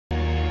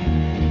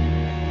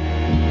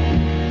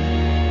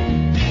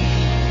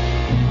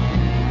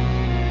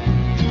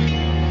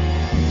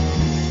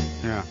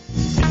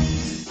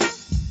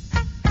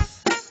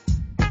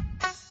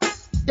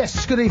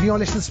good evening. You're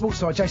listening to Sports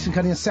Side. Jason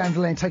Cunningham and Sam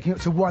Delaney taking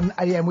it to 1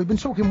 a.m. We've been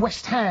talking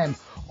West Ham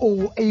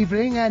all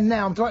evening, and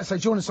now I'm delighted to say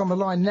join us on the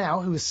line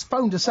now, who has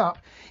phoned us up.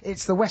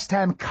 It's the West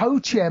Ham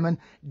co-chairman,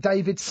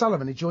 David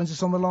Sullivan. He joins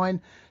us on the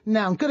line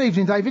now. Good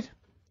evening, David.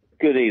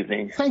 Good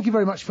evening. Thank you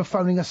very much for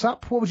phoning us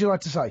up. What would you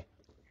like to say?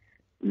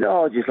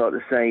 No, I'd just like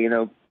to say,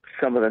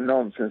 some of the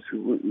nonsense.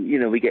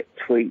 We get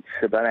tweets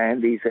about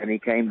Andy saying he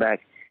came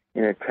back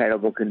in a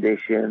terrible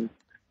condition.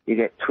 You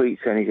get tweets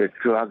saying he's a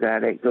drug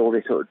addict, all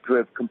this sort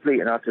of complete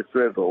and utter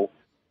drivel,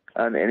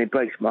 and it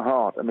breaks my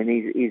heart. I mean,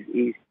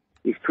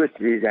 he's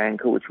twisted his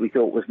ankle, which we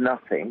thought was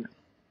nothing.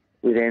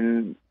 We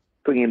then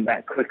bring him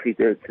back quickly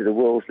to the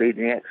world's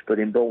leading expert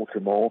in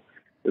Baltimore,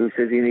 who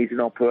says he needs an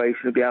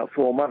operation to be out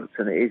 4 months,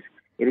 and it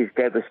is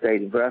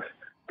devastating for us,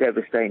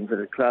 devastating for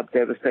the club,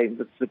 devastating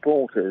for the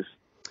supporters.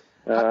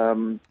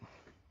 But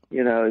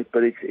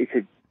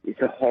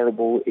it's a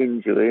horrible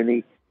injury,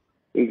 and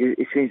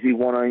it seems to be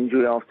one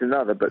injury after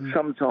another. But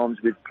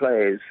sometimes with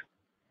players,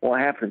 what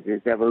happens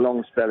is they have a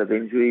long spell of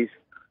injuries,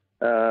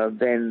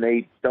 then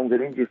they don't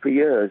get injured for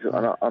years.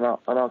 And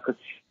I could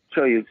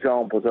show you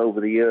examples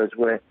over the years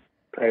where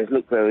players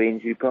look very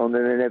injury prone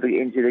and they never get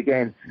injured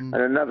again. And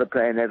another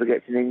player never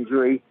gets an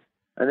injury,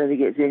 and then he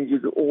gets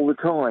injured all the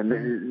time.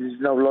 There's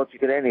no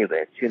logic in any of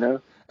it,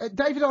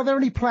 David, are there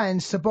any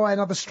plans to buy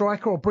another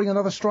striker or bring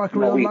another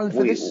striker on loan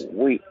for this?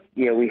 We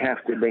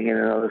have to bring in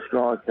another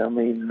striker. I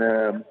mean,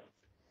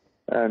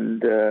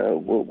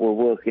 we're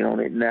working on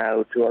it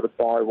now to either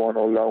buy one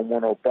or loan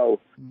one or both.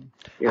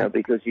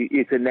 Because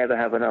you can never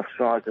have enough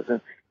strikers,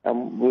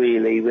 and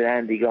really, with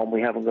Andy gone,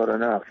 we haven't got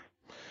enough.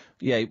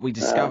 Yeah, we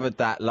discovered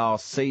that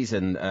last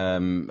season,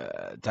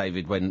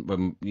 David,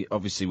 when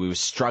obviously we were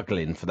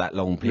struggling for that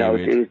long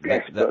period. No, it was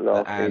desperate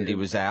last season. Andy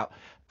was out.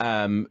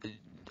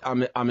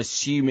 I'm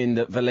assuming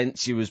that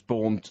Valencia was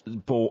bought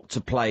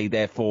to play,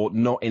 therefore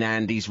not in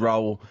Andy's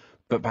role,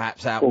 but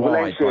perhaps out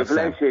wide.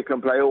 Valencia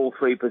can play all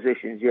three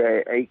positions.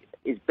 Yeah,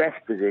 his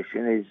best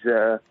position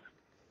is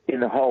in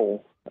the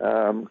hole,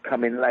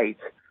 coming late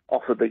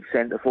off a big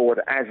centre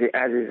forward, as is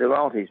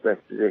Zarati's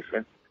best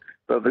position.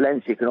 But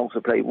Valencia can also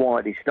play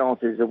wide. He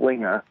started as a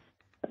winger,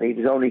 and he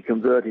was only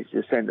converted to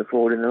a centre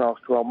forward in the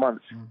last 12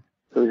 months.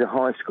 So he's a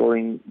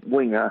high-scoring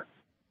winger.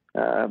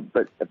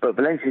 But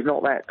Valencia's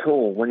not that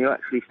tall. When you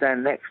actually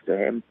stand next to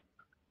him,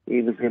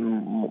 he was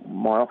in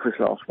my office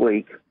last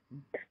week,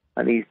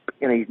 and he's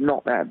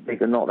not that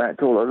big and not that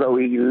tall. Although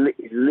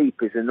his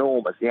leap is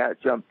enormous, he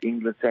outjumped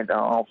England centre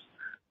halves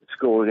to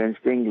score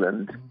against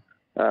England.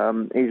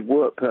 His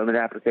work permit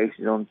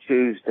application is on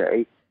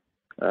Tuesday.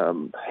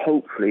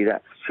 Hopefully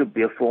that should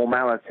be a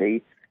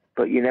formality,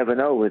 but you never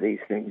know with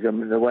these things. I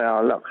mean, the way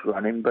our luck's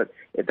running, but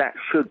that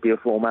should be a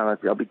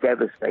formality. I'll be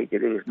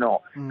devastated if it's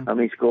not. I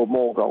mean, he scored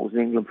more goals than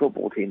the England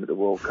football team at the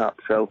World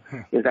Cup, so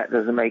if that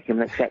doesn't make him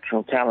an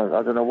exceptional talent,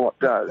 I don't know what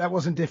does. That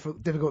wasn't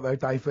difficult though,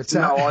 Dave. But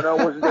no, I know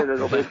it wasn't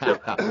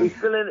difficult. But he's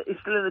still in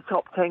the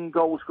top 10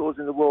 goal scorers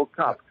in the World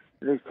Cup,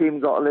 and his team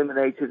got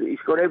eliminated. He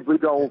scored every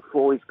goal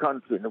for his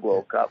country in the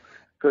World Cup.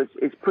 So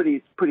it's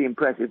pretty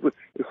impressive.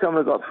 If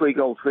someone had got 3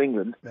 goals for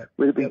England,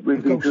 we'd be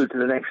through to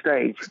the next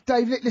stage.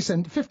 Dave,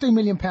 listen, £15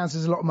 million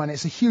is a lot of money.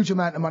 It's a huge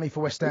amount of money for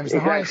West Ham.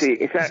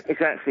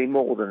 It's actually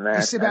more than that.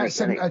 It's about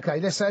 7.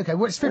 Okay, let's say okay.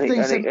 Well, it's 15.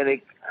 And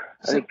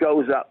it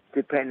goes up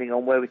depending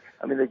on where.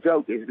 The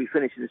joke is we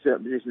finish in a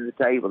certain position at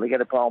the table, they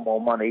get a pile more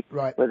money,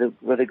 right?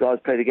 Whether guys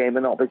play the game or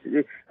not.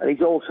 And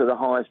he's also the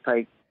highest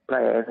paid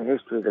player in the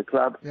history of the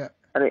club. Yeah.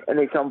 And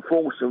it's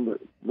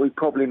unfortunate. We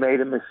probably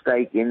made a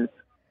mistake in.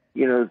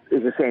 As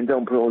I saying,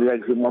 don't put all the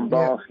eggs in one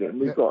basket. And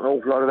we've got an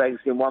awful lot of eggs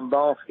in one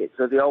basket.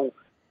 So the old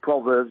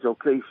proverbs or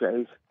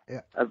cliches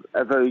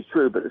are very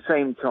true. But at the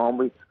same time,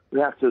 we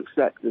have to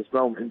accept this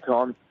moment in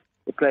time.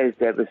 The player's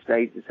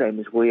devastated, the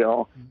same as we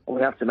are. And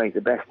we have to make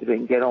the best of it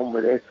and get on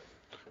with it.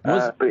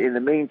 But in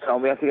the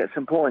meantime, we have to get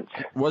some points.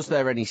 Was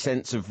there any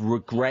sense of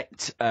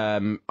regret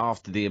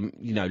after the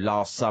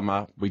last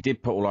summer? We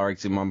did put all our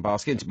eggs in one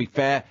basket. And to be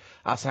fair,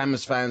 us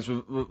Hammers fans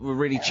were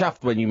really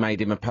chuffed when you made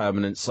him a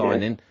permanent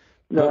signing. Yeah.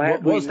 No,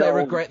 was there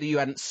regret that you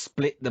hadn't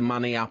split the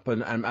money up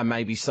and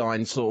maybe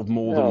signed sort of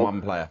more than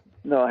one player?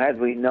 No,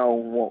 had we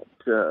known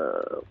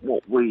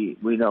what we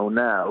know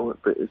now,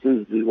 but it's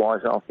easy to be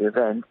wise after the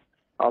event.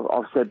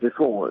 I've said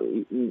before,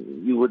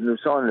 you wouldn't have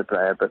signed the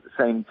player, but at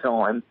the same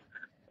time,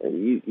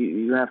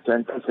 you have to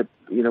anticipate.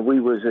 We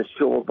was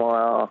assured by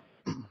our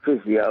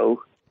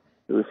physio,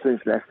 who has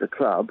since left the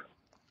club,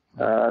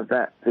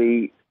 that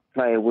the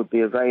player would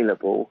be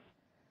available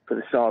for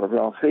the start of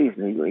last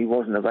season. He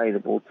wasn't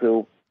available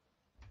till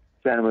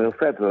January or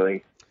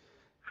February.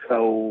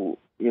 So,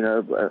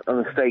 a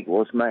mistake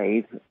was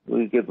made.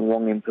 We were given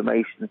wrong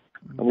information,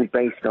 and we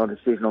based our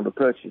decision on the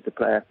purchase of the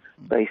player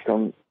based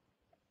on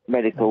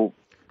medical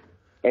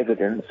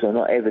evidence, or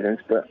not evidence,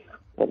 but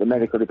what the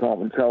medical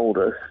department told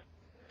us.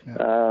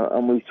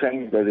 And we've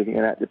changed everything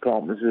in that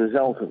department as a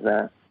result of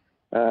that.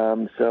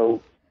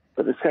 So,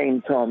 at the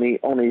same time,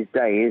 on his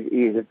day,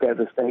 he is a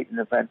devastating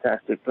and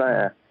fantastic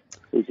player.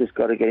 He's just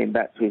got to get him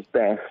back to his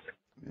best.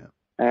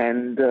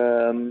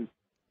 And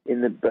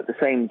but at the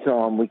same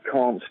time, we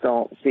can't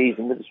start the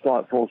season with the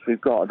strike force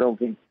we've got. I don't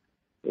think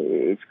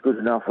it's good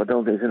enough. I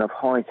don't think there's enough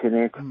height in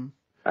it.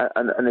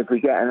 And if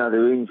we get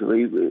another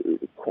injury,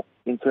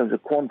 in terms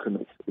of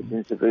quantum, it's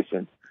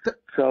insufficient.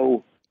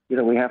 So,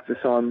 we have to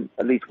sign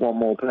at least one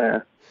more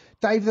player.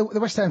 Dave, the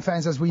West Ham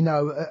fans, as we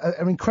know,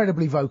 are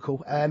incredibly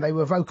vocal, and they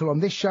were vocal on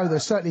this show. They're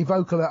certainly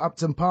vocal at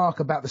Upton Park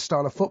about the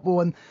style of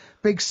football, and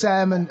Big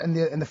Sam and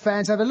the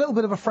fans had a little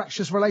bit of a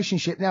fractious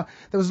relationship. Now,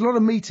 there was a lot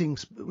of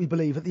meetings, we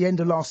believe, at the end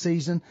of last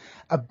season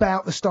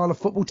about the style of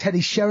football.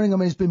 Teddy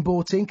Sheringham has been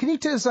brought in. Can you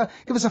give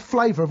us a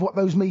flavour of what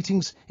those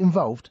meetings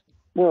involved?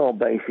 Well,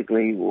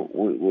 basically,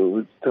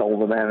 we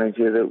told the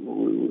manager that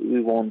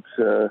we want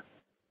a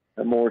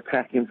more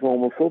attacking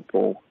form of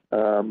football.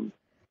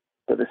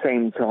 But at the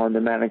same time, the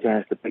manager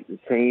has to pick the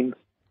team.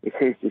 It's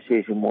his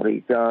decision what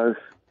he does.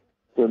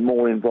 We're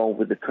more involved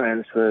with the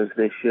transfers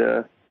this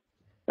year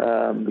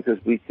because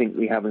we think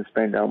we haven't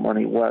spent our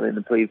money well in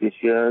the previous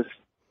years.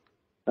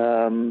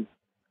 And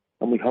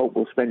we hope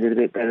we'll spend it a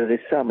bit better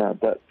this summer.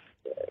 But,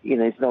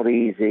 it's not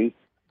easy.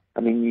 I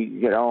mean, you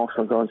get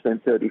Arsenal go and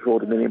spend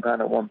 £30-40 million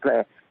on one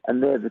player,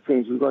 and they're the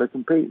teams we've got to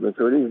compete with,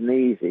 so it isn't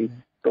easy.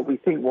 But we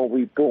think what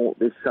we bought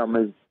this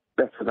summer is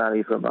better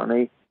value for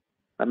money.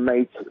 And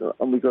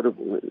we've got at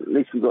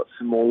least we've got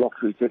some more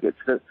lottery tickets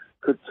that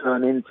could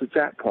turn into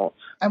jackpots.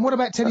 And what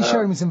about Teddy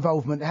Sheringham's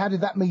involvement? How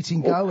did that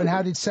meeting go, and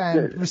how did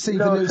Sam receive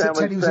the news that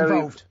Teddy was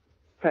involved?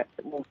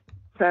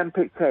 Sam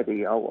picked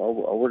Teddy. I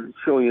would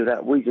assure you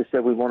that. We just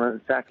said we want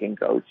an attacking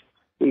coach.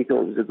 He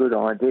thought it was a good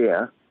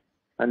idea,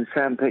 and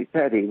Sam picked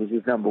Teddy. It was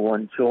his number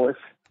one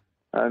choice.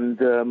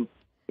 And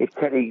if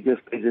Teddy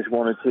just gives us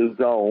 1 or 2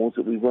 goals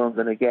that we weren't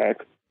going to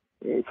get,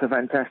 it's a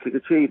fantastic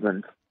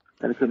achievement.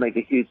 And it could make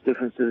a huge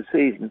difference to the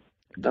season.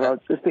 And I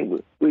just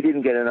think we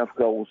didn't get enough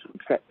goals from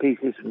set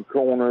pieces, from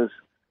corners.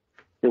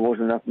 There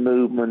wasn't enough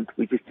movement.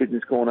 We just didn't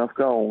score enough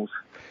goals.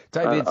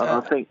 David, I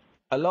think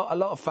a lot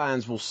of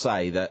fans will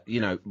say that,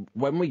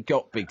 when we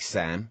got Big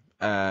Sam,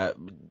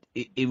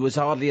 it was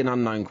hardly an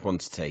unknown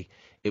quantity.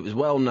 It was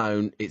well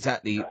known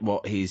exactly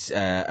what his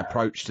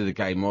approach to the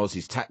game was,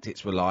 his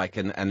tactics were like,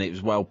 and it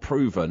was well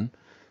proven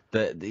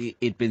that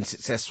he'd been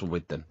successful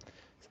with them.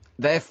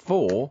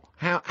 Therefore,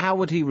 how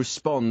would he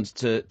respond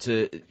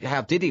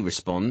how did he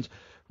respond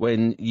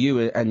when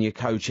you and your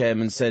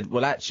co-chairman said,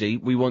 well, actually,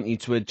 we want you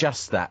to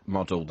adjust that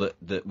model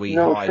that we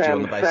hired you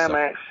on the basis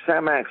of?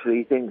 Sam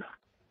actually thinks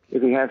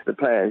if he has the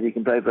players, he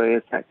can play very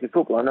attacking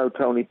football. I know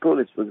Tony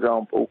Pulis, for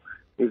example,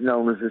 is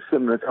known as a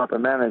similar type of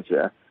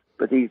manager,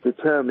 but he's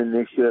determined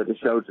this year to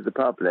show to the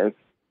public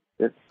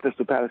that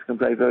Crystal Palace can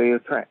play very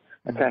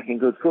attacking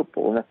good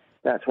football.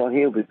 That's why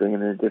he'll be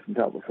bringing in a different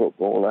type of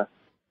footballer.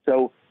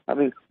 So, I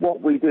mean,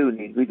 what we do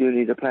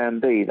need a plan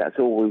B. That's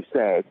all we've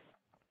said.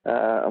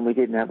 And we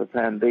didn't have a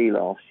plan B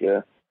last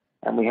year.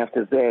 And we have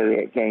to vary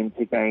it game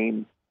to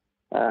game.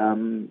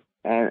 And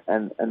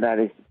that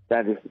is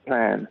the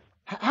plan.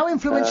 How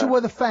influential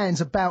were the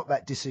fans about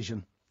that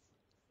decision?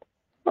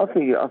 I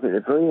think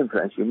they're very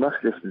influential. You must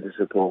listen to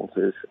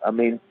supporters. I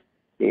mean,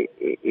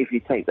 if you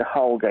take the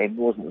whole game, it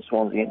wasn't the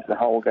Swans against the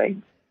whole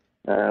game,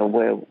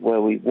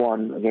 where we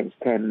won against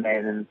 10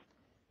 men and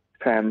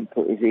Sam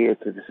put his ear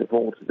to the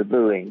supporters, the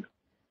booing,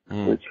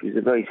 which was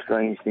a very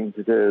strange thing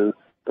to do.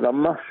 But I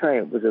must say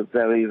it was a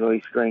very,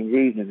 very strange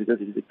evening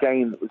because it was a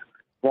game that was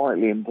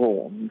vitally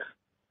important.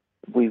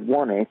 We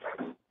won it,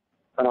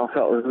 and I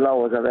felt as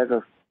low as I've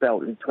ever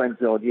felt in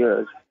 20-odd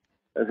years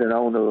as an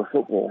owner of a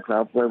football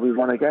club where we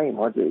won a game.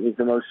 It was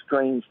the most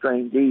strange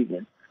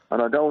evening,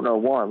 and I don't know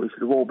why. We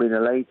should have all been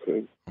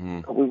elated,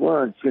 but we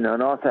weren't, and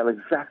I felt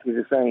exactly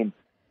the same.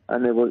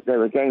 And there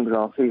were games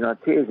last season, I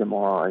had tears in my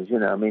eyes,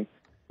 I mean,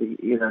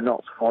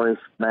 Notts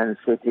Forest, Man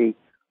City,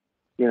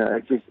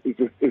 it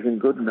just isn't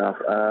good enough.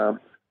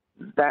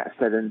 That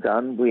said and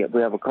done, we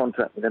have a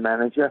contract with the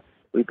manager.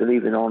 We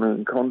believe in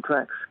honouring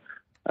contracts.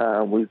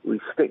 We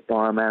stick by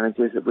our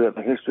managers. We have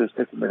a history of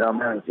sticking with our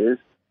managers,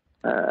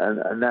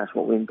 and that's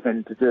what we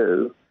intend to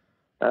do.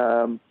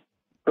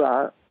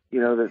 But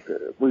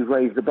we've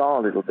raised the bar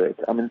a little bit.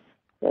 I mean,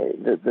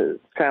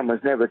 Sam was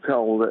never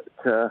told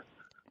that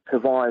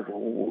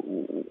survival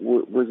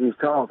was his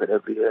target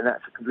every year, and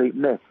that's a complete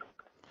myth.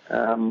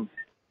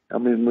 I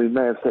mean, we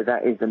may have said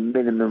that is the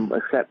minimum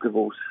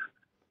acceptable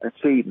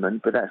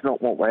achievement, but that's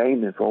not what we're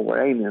aiming for.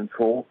 We're aiming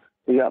for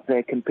to be up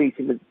there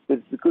competing with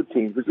the good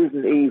teams, which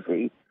isn't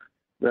easy.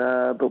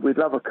 But we'd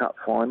love a cup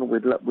final.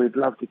 We'd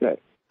love to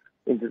get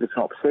into the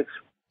top 6.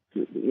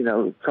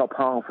 Top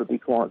half would be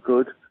quite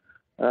good.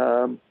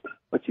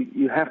 But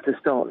you have to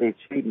start the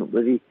achievement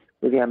with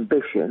the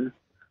ambition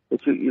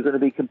that you're going to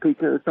be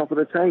competing at the top of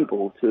the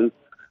table. To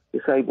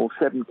disable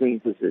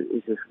 17th is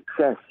a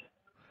success.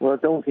 Well, I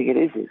don't think it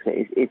is.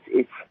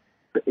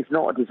 It's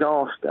not a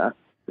disaster.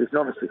 It's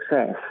not a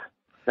success.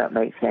 If that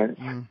makes sense.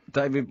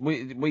 David,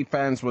 we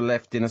fans were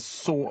left in a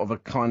sort of a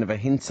kind of a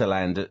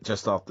hinterland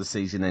just after the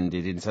season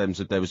ended, in terms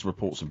of there was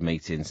reports of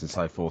meetings and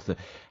so forth.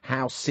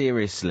 How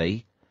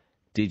seriously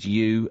did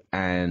you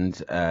and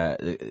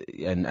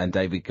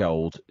David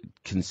Gold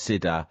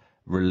consider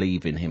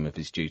relieving him of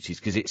his duties?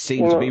 Because it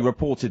seemed to be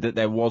reported that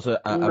there was a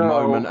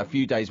moment, a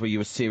few days, where you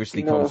were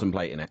seriously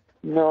contemplating it.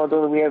 No, I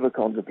don't think we ever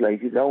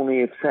contemplated.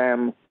 Only if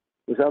Sam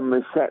was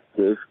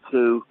unreceptive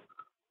to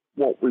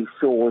what we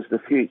saw as the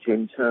future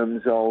in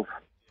terms of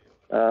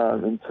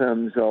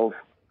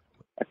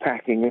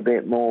attacking a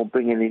bit more,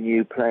 bringing in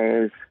new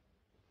players,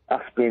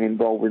 us being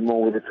involved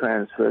more with the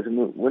transfers.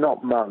 And we're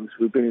not mugs.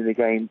 We've been in the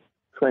game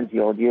 20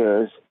 odd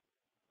years,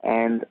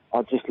 and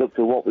I just looked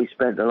at what we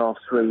spent the last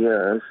 3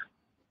 years,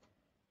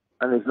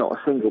 and there's not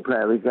a single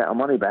player we get our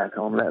money back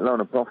on, let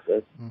alone a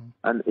profit.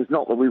 And it's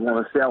not that we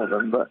want to sell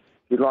them, but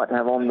you'd like to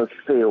have on the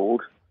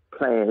field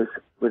players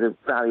with a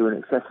value in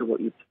excess of what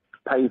you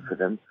paid for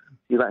them.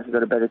 You've actually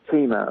got a better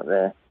team out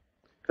there.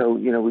 So,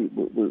 you know,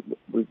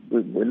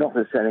 we're not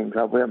a selling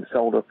club. We haven't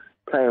sold a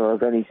player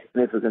of any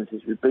significance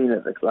since we've been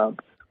at the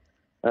club,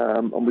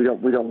 and we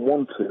don't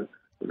want to.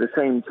 At the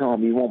same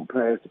time, you want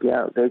players to be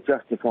out there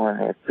justifying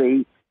their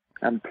fee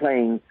and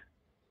playing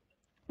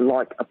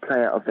like a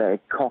player of their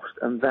cost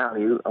and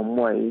value and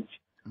wage,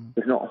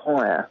 if not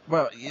higher.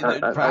 Well,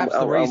 perhaps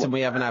the reason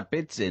we haven't had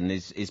bids in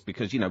is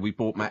because, we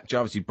bought Matt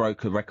Jarvis. You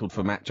broke a record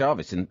for Matt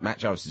Jarvis, and Matt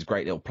Jarvis is a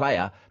great little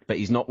player, but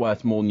he's not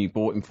worth more than you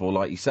bought him for,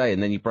 like you say,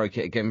 and then you broke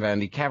it again with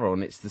Andy Carroll,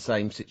 and it's the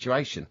same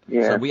situation.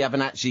 Yeah. So we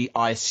haven't actually,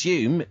 I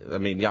assume,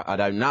 I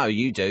don't know,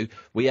 you do,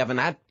 we haven't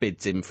had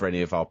bids in for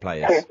any of our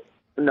players.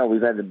 No,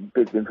 we've had the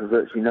bids in for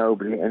virtually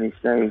nobody at any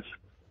stage.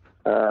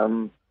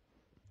 And,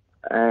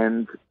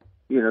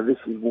 this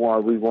is why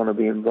we want to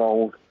be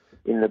involved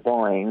in the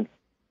buying.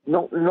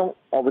 Not,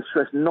 I would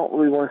stress, not that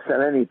we want to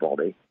sell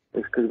anybody.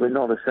 It's because we're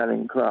not a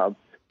selling club.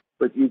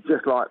 But you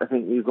just like to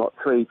think you've got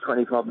 3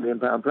 £25 million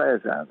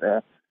players out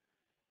there,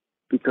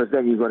 because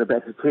then you've got a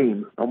better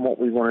team. And what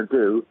we want to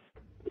do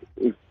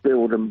is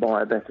build and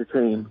buy a better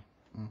team.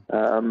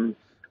 And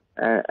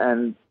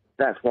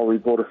that's why we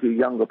bought a few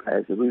younger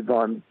players. We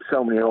buy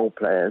so many old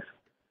players,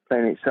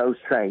 playing it so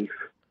safe.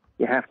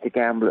 You have to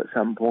gamble at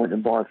some point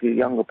and buy a few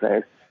younger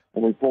players.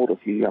 And we bought a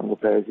few younger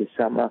players this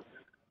summer.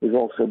 We've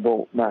also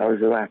bought Mauro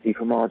Zarate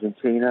from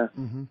Argentina,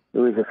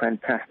 who is a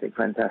fantastic,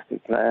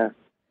 fantastic player,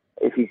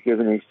 if he's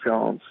given his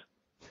chance.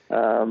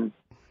 And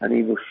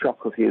he will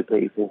shock a few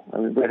people. I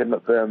mean, we had him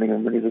at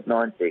Birmingham when he was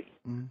 19.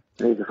 And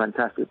he's a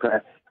fantastic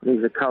player. And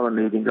he's the current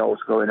leading goal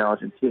scorer in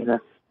Argentina.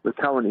 We're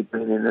currently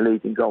bringing in the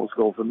leading goal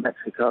scorer from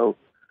Mexico.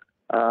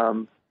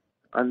 And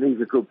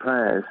these are good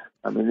players.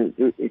 I mean,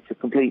 it's a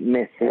complete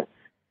myth that,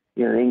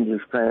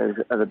 English players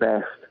are the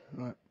best.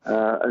 Right.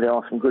 There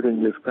are some good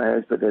English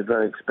players, but they're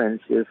very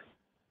expensive.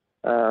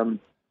 And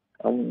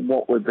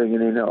what we're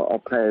bringing in are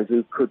players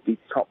who could be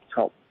top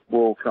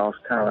world-class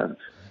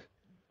talents.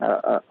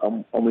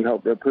 And we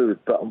hope they'll prove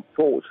it. But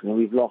unfortunately,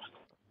 we've lost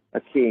a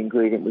key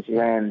ingredient, which is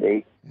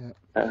Andy,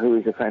 who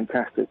is a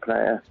fantastic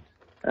player.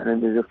 And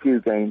then there's a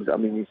few games. I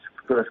mean, his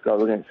first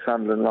goal against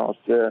Sunderland last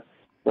year,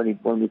 when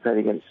we played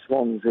against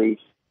Swansea,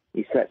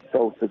 he set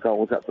both the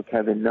goals up for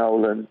Kevin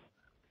Nolan.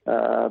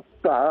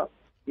 But,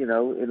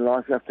 in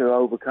life you have to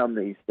overcome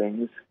these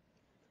things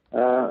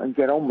and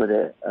get on with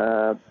it.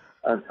 And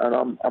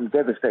I'm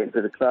devastated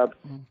for the club,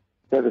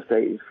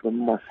 devastated for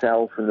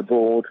myself and the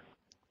board,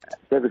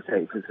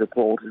 devastated for the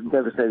supporters, and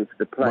devastated for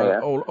the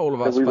player. Well, all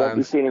of us we fans, won't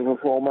be seeing him for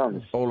 4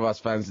 months. All of us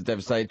fans are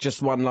devastated.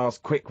 Just one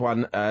last quick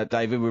one,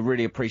 David. We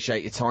really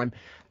appreciate your time.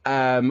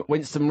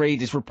 Winston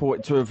Reid is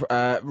reported to have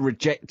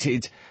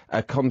rejected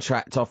a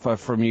contract offer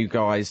from you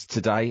guys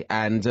today,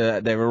 and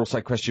there are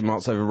also question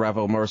marks over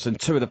Ravel Morrison,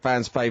 two of the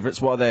fans'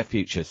 favourites. What are their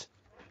futures?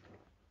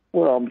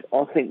 Well,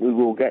 I think we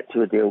will get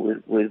to a deal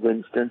with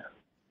Winston,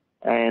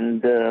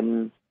 and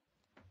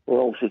we're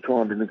also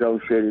trying to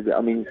negotiate it.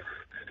 I mean,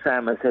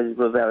 Sam has said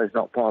Ravel is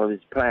not part of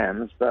his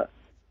plans, but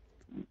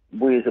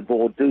we as a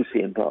board do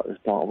see him as part of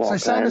our plans. So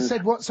Sam has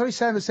said what? Sorry,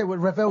 Sam has said what?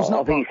 Ravel's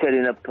not. I think he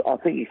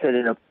said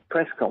in a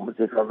press conference,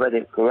 if I read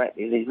it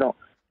correctly, that he's not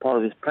part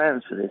of his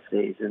plans for this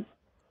season.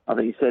 I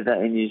think he said that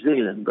in New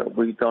Zealand, but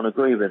we don't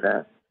agree with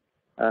that.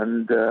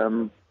 And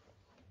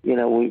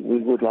we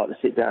would like to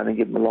sit down and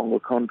give him a longer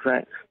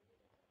contract.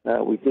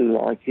 We do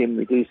like him.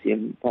 We do see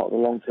him part of the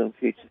long-term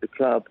future of the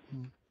club.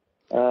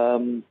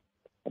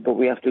 But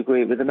we have to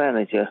agree with the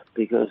manager,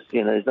 because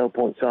there's no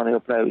point signing a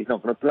player who's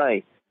not going to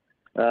play.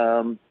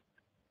 So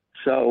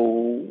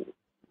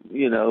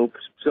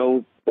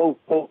both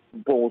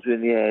balls are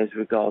in the air as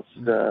regards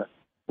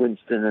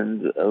Winston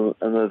and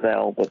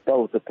Ravel, but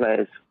both the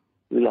players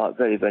we like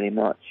very, very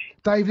much.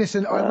 Dave,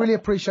 listen, I really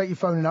appreciate you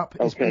phoning up.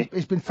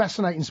 It's been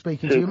fascinating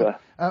speaking to you.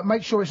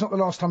 Make sure it's not the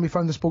last time you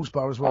phone the sports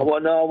bar as well. I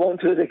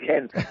won't do it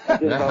again.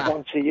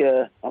 Once a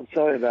year. I'm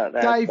sorry about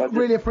that. Dave,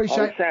 really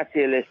appreciate it. I sat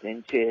here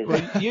listening. Cheers.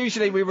 Well,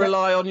 usually we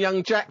rely on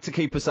young Jack to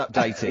keep us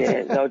updated.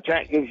 Yeah, no,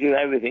 Jack gives you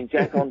everything.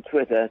 Jack on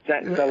Twitter.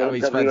 Jack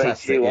Sullivan,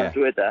 WHU on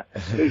Twitter.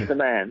 He's the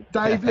man.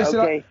 Dave,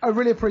 listen, I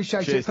really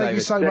appreciate it. Thank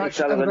you so much.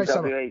 Sullivan, have a great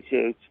summer.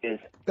 WHU. Cheers.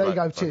 There you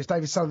go. Cheers.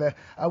 David Sullivan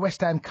there,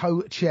 West Ham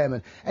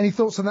co-chairman. Any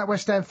thoughts on that,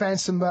 West Ham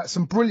fans?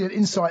 Some brilliant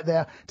insight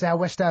there to how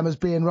West Ham is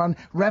being run.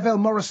 Ravel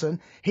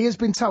Morrison, he has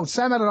been told.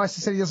 Sam Allardyce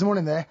said he doesn't want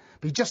him there,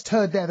 but he just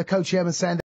heard there the co-chairman saying